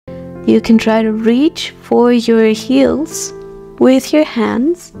You can try to reach for your heels with your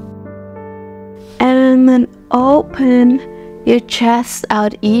hands and then open your chest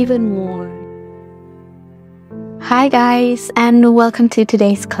out even more. Hi guys, and welcome to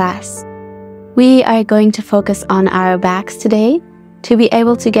today's class. We are going to focus on our backs today to be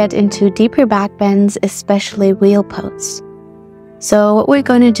able to get into deeper back bends, especially wheel pose. So what we're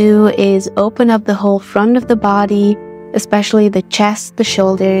going to do is open up the whole front of the body, especially the chest, the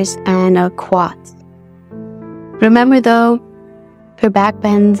shoulders, and our quads. Remember though, for back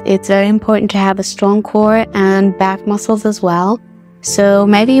bends, it's very important to have a strong core and back muscles as well. So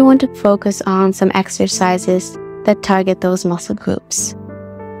maybe you want to focus on some exercises that target those muscle groups.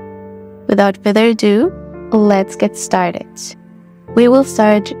 Without further ado, let's get started. We will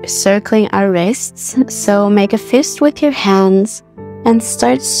start circling our wrists, so make a fist with your hands and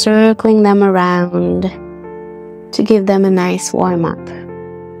start circling them around to give them a nice warm-up.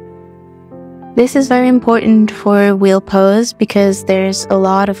 This is very important for wheel pose because there's a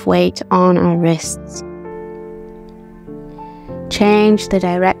lot of weight on our wrists. Change the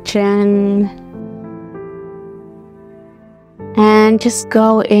direction and just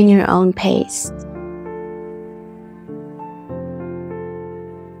go in your own pace.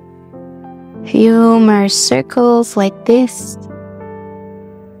 Few more circles like this.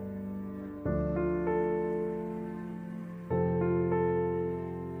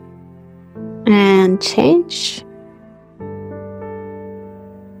 And change.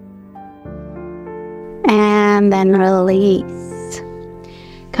 And then release.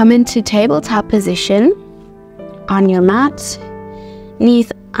 Come into tabletop position on your mat.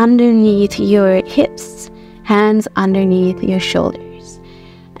 Knees underneath your hips, hands underneath your shoulders.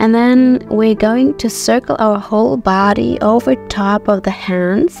 And then we're going to circle our whole body over top of the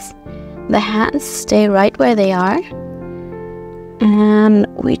hands. The hands stay right where they are. And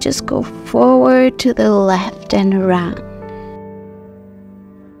we just go forward to the left and around.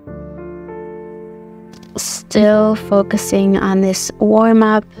 Still focusing on this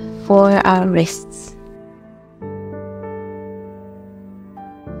warm-up for our wrists.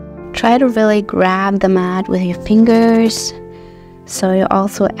 Try to really grab the mat with your fingers, so you're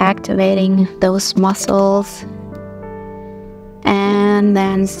also activating those muscles. And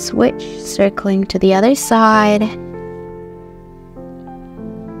then switch, circling to the other side.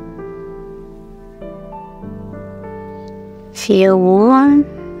 Feel warm.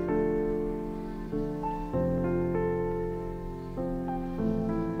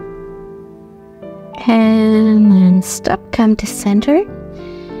 And then stop, come to center.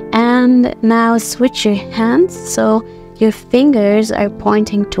 And now switch your hands so your fingers are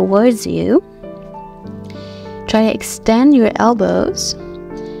pointing towards you. Try to extend your elbows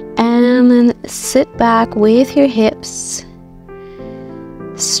and then sit back with your hips,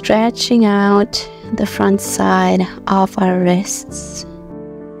 stretching out the front side of our wrists.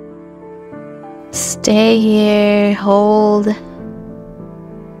 Stay here, hold.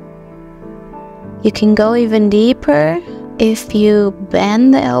 You can go even deeper if you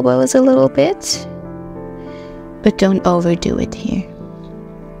bend the elbows a little bit, but don't overdo it here.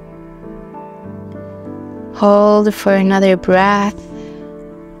 Hold for another breath.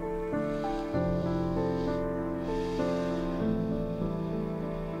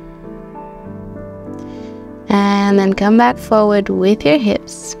 And then come back forward with your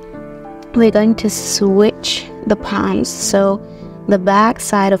hips. We're going to switch the palms, so the back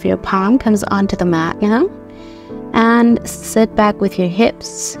side of your palm comes onto the mat now. And sit back with your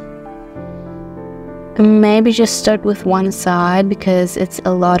hips. Maybe just start with one side because it's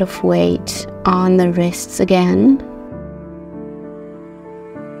a lot of weight on the wrists again.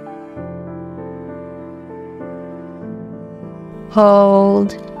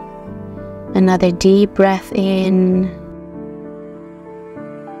 Hold. Another deep breath in.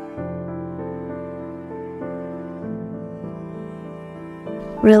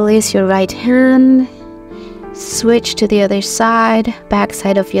 Release your right hand. Switch to the other side. Back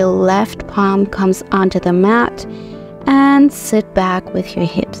side of your left palm comes onto the mat. And sit back with your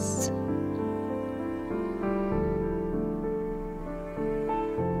hips.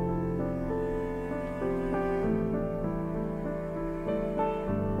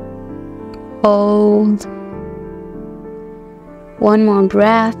 Hold. One more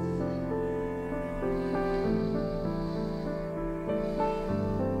breath.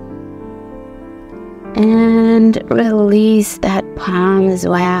 And release that palm as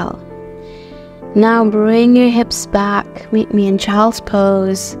well. Now bring your hips back. Meet me in child's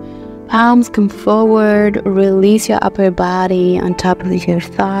pose. Palms come forward. Release your upper body on top of your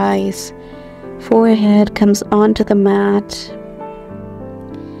thighs. Forehead comes onto the mat.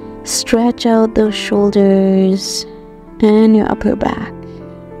 Stretch out those shoulders and your upper back.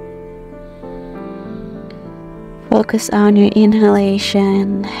 Focus on your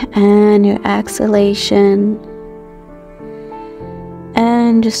inhalation and your exhalation.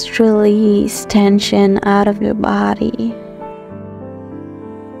 And just release tension out of your body.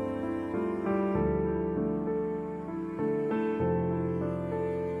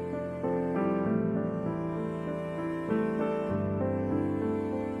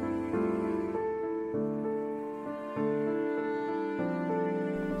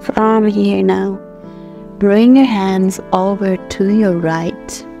 From here now, bring your hands over to your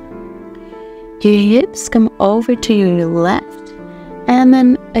right. Your hips come over to your left. And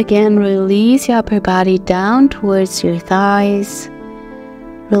then again, release your upper body down towards your thighs.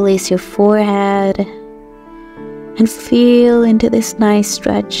 Release your forehead. And feel into this nice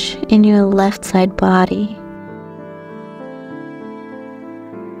stretch in your left side body.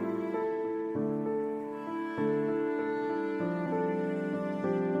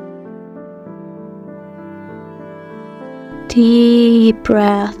 Deep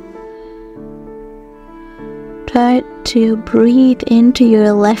breath. Try to breathe into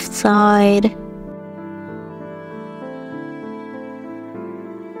your left side.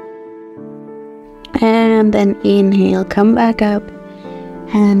 And then inhale, come back up.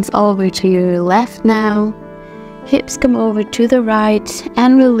 Hands over to your left now. Hips come over to the right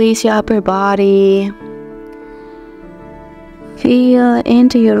and release your upper body. Feel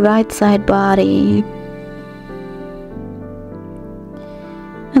into your right side body.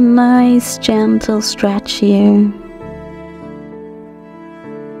 A nice gentle stretch here.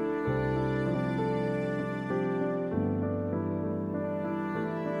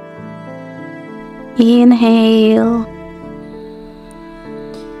 Inhale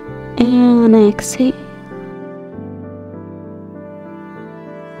and exhale.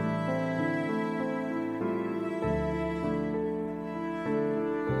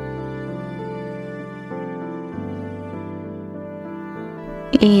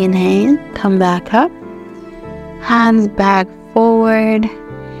 Inhale, come back up, hands back forward,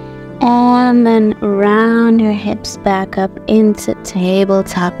 and then round your hips back up into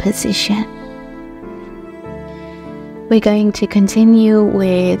tabletop position. We're going to continue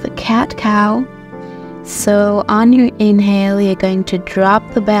with cat-cow. So on your inhale, you're going to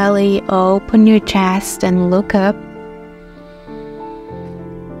drop the belly, open your chest and look up.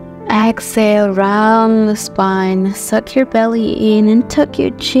 Exhale, round the spine, suck your belly in and tuck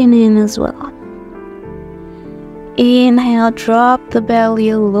your chin in as well. Inhale, drop the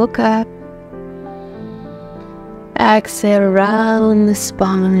belly, look up. Exhale, round the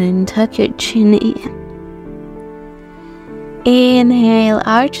spine and tuck your chin in. Inhale,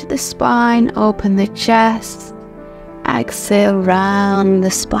 arch the spine, open the chest. Exhale, round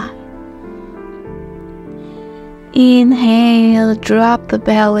the spine. Inhale, drop the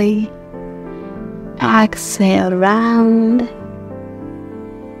belly. Exhale, round.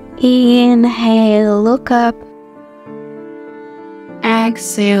 Inhale, look up.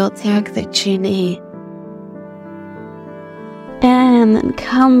 Exhale, tuck the chin in. And then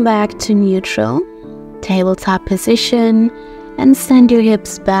come back to neutral, tabletop position, and send your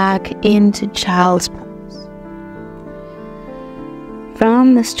hips back into child's pose.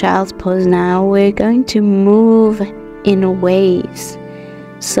 From this child's pose now, we're going to move in waves.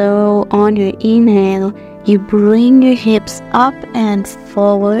 So on your inhale, you bring your hips up and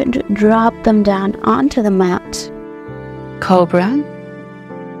forward, drop them down onto the mat. Cobra.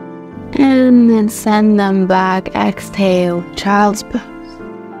 And then send them back, exhale, child's pose.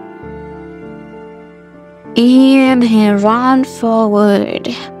 Inhale, round forward,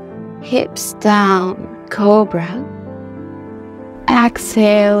 hips down, cobra.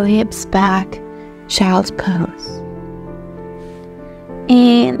 Exhale, hips back, child's pose.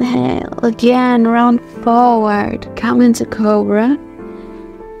 Inhale, again, round forward, come into cobra.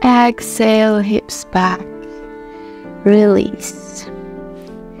 Exhale, hips back, release.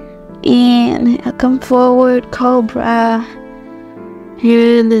 Inhale, come forward, cobra.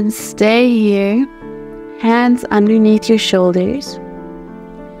 And then stay here, hands underneath your shoulders.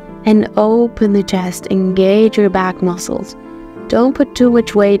 And open the chest, engage your back muscles. Don't put too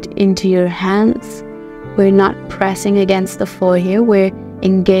much weight into your hands. We're not pressing against the floor here. We're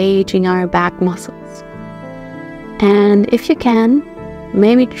engaging our back muscles. And if you can,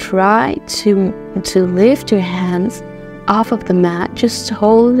 maybe try to lift your hands off of the mat, just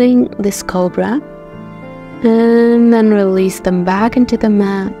holding this cobra. And then release them back into the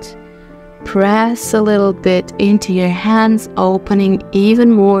mat. Press a little bit into your hands, opening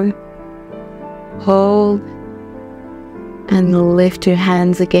even more. Hold. and lift your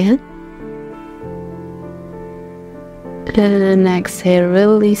hands again. And exhale,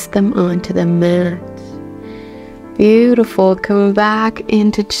 release them onto the mat. Beautiful. Come back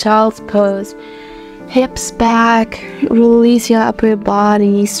into child's pose. Hips back, release your upper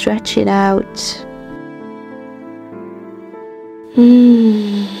body, stretch it out.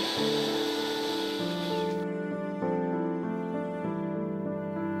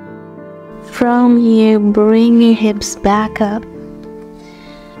 From here, bring your hips back up.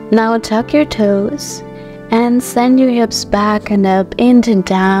 Now tuck your toes and send your hips back and up into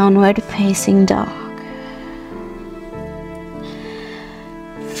downward facing dog.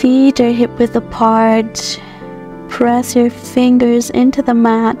 Feet are hip width apart. Press your fingers into the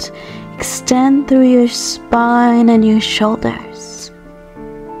mat. Extend through your spine and your shoulders.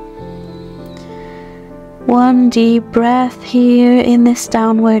 One deep breath here in this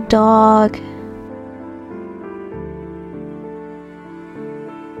downward dog.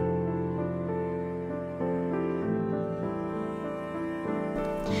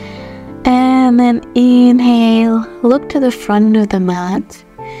 And then inhale, look to the front of the mat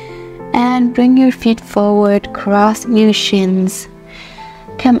and bring your feet forward, crossing your shins.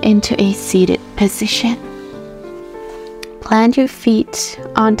 Come into a seated position. Plant your feet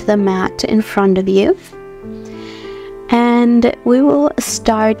onto the mat in front of you. And we will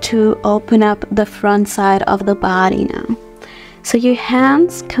start to open up the front side of the body now. So your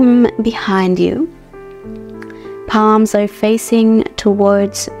hands come behind you. Palms are facing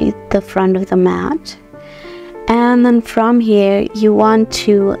towards the front of the mat. And then from here, you want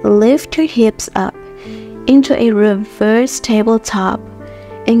to lift your hips up into a reverse tabletop.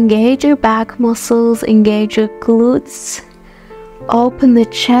 Engage your back muscles, engage your glutes. Open the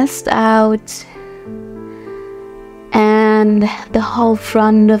chest out and the whole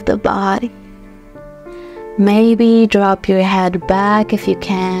front of the body. Maybe drop your head back if you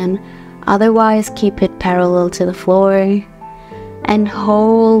can. Otherwise, keep it parallel to the floor and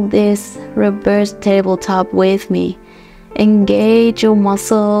hold this reverse tabletop with me. Engage your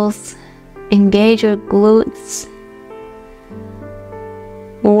muscles, engage your glutes.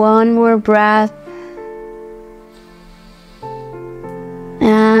 One more breath.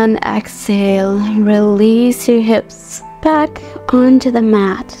 And exhale, release your hips back onto the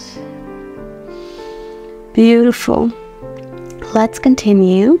mat. Beautiful. Let's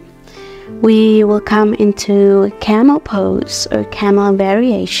continue. We will come into camel pose or camel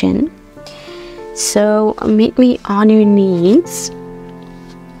variation. So meet me on your knees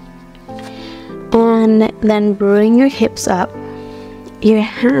and then bring your hips up. Your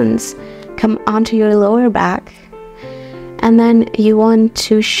hands come onto your lower back, and then you want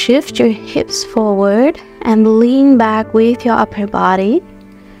to shift your hips forward and lean back with your upper body,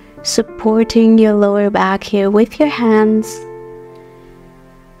 supporting your lower back here with your hands.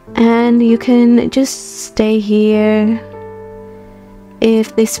 And you can just stay here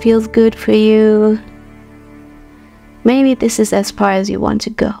if this feels good for you. Maybe this is as far as you want to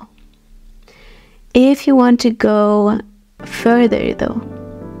go. If you want to go further though,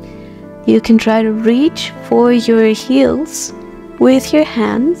 you can try to reach for your heels with your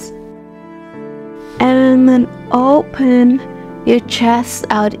hands and then open your chest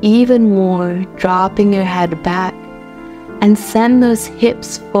out even more, dropping your head back. And send those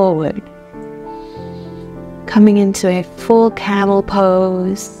hips forward. Coming into a full camel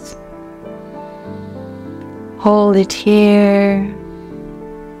pose. Hold it here.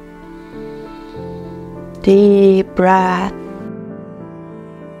 Deep breath.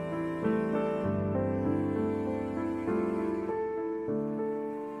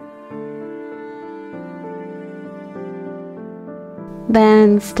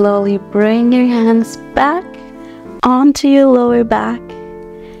 Then slowly bring your hands back onto your lower back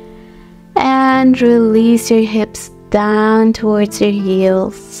and release your hips down towards your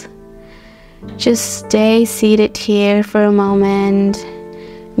heels. Just stay seated here for a moment,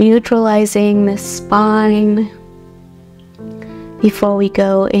 neutralizing the spine before we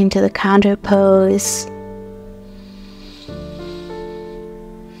go into the counter pose.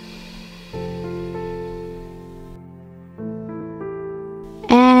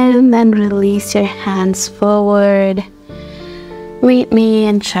 And then release your hands forward. Meet me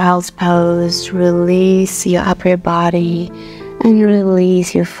in child's pose. Release your upper body and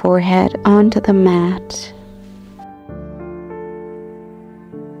release your forehead onto the mat.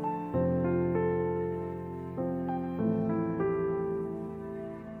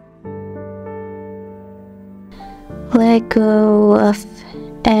 Let go of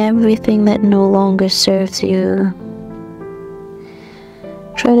everything that no longer serves you.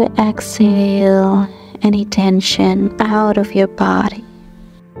 Try to exhale any tension out of your body.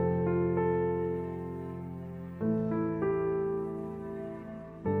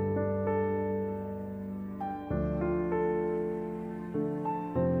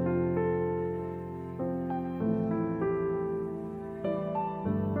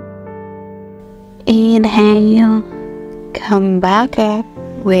 Inhale, come back up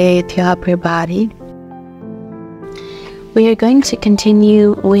with your upper body. We are going to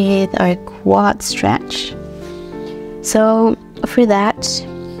continue with our quad stretch. So for that,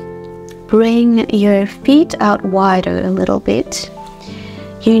 bring your feet out wider a little bit.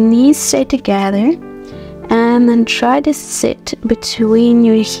 Your knees stay together, and then try to sit between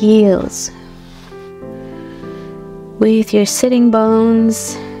your heels with your sitting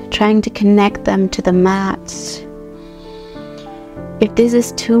bones, trying to connect them to the mat. If this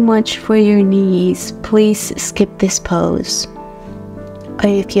is too much for your knees, please skip this pose. Or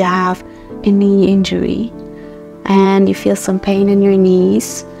if you have a knee injury and you feel some pain in your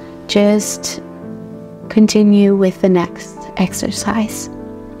knees, just continue with the next exercise.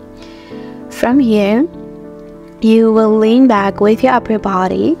 From here, you will lean back with your upper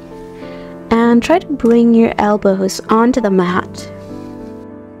body and try to bring your elbows onto the mat.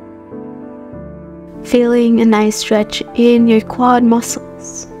 Feeling a nice stretch in your quad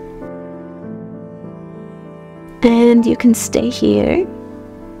muscles. And you can stay here.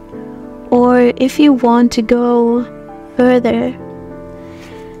 Or if you want to go further,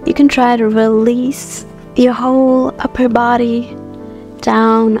 you can try to release your whole upper body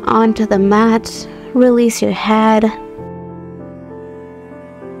down onto the mat. Release your head.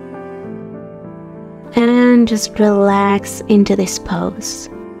 And just relax into this pose.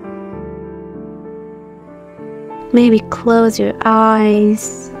 Maybe close your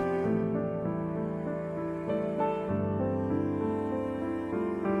eyes.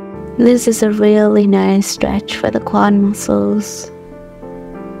 This is a really nice stretch for the quad muscles.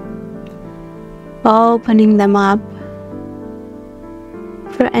 Opening them up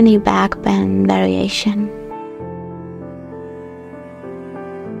for any back bend variation.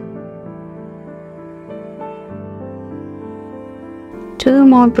 Two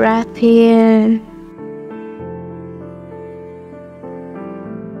more breaths here.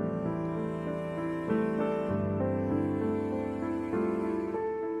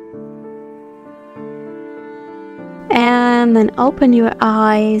 And then open your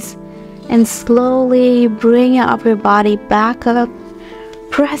eyes and slowly bring your upper body back up,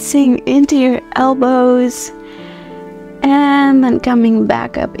 pressing into your elbows, and then coming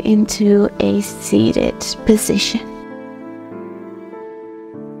back up into a seated position.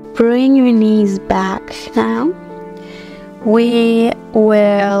 Bring your knees back now. We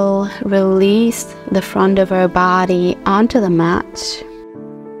will release the front of our body onto the mat.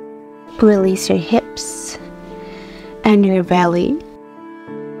 Release your hips and your belly.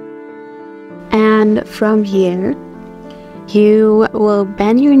 And from here, you will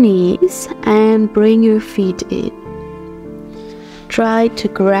bend your knees and bring your feet in. Try to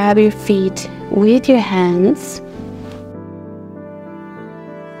grab your feet with your hands.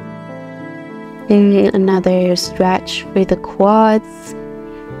 And another stretch with the quads.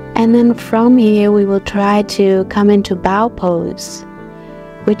 And then from here, we will try to come into bow pose,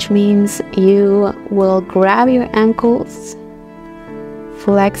 which means you will grab your ankles,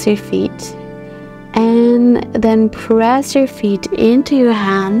 flex your feet, and then press your feet into your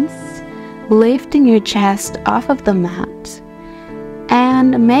hands, lifting your chest off of the mat.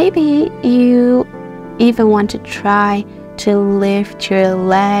 And maybe you even want to try to lift your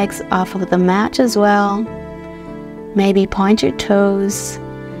legs off of the mat as well. Maybe point your toes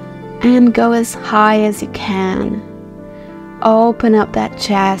and go as high as you can. Open up that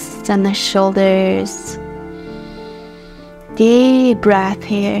chest and the shoulders. Deep breath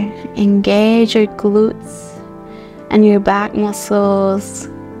here. Engage your glutes and your back muscles.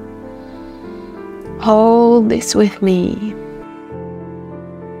 Hold this with me.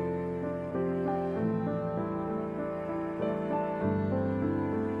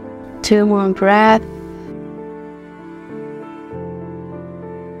 Two more breaths.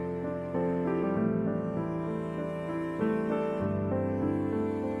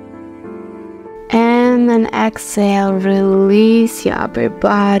 And then exhale, release your upper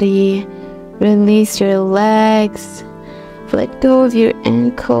body, release your legs, let go of your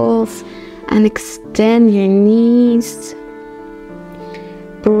ankles and extend your knees.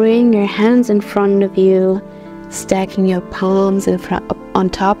 Bring your hands in front of you, stacking your palms in front, on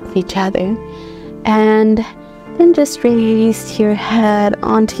top of each other, and then just release your head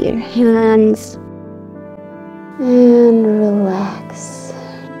onto your hands and relax.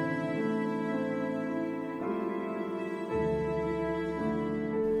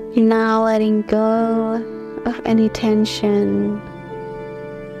 Now letting go of any tension.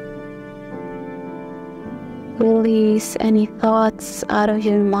 Release any thoughts out of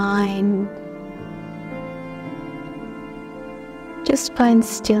your mind. Just find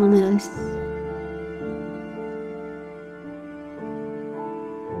stillness.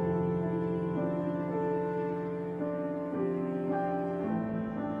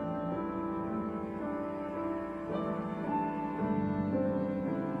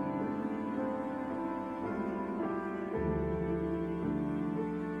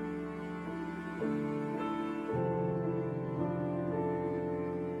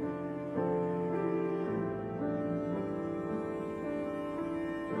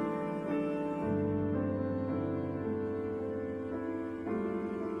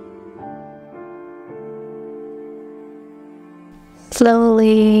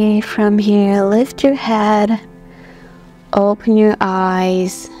 Slowly from here, lift your head, open your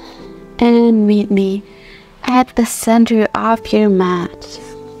eyes, and meet me at the center of your mat.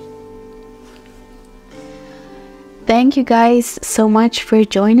 Thank you guys so much for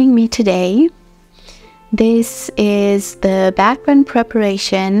joining me today. This is the backbend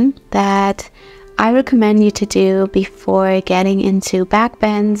preparation that I recommend you to do before getting into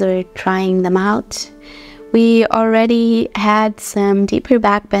backbends or trying them out. We already had some deeper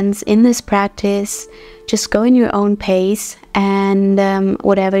backbends in this practice. Just go in your own pace and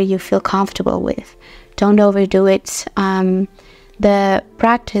whatever you feel comfortable with. Don't overdo it. The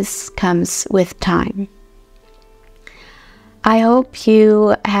practice comes with time. I hope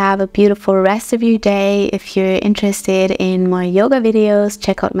you have a beautiful rest of your day. If you're interested in more yoga videos,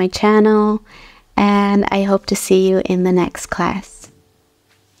 check out my channel. And I hope to see you in the next class.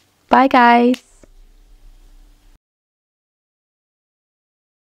 Bye guys!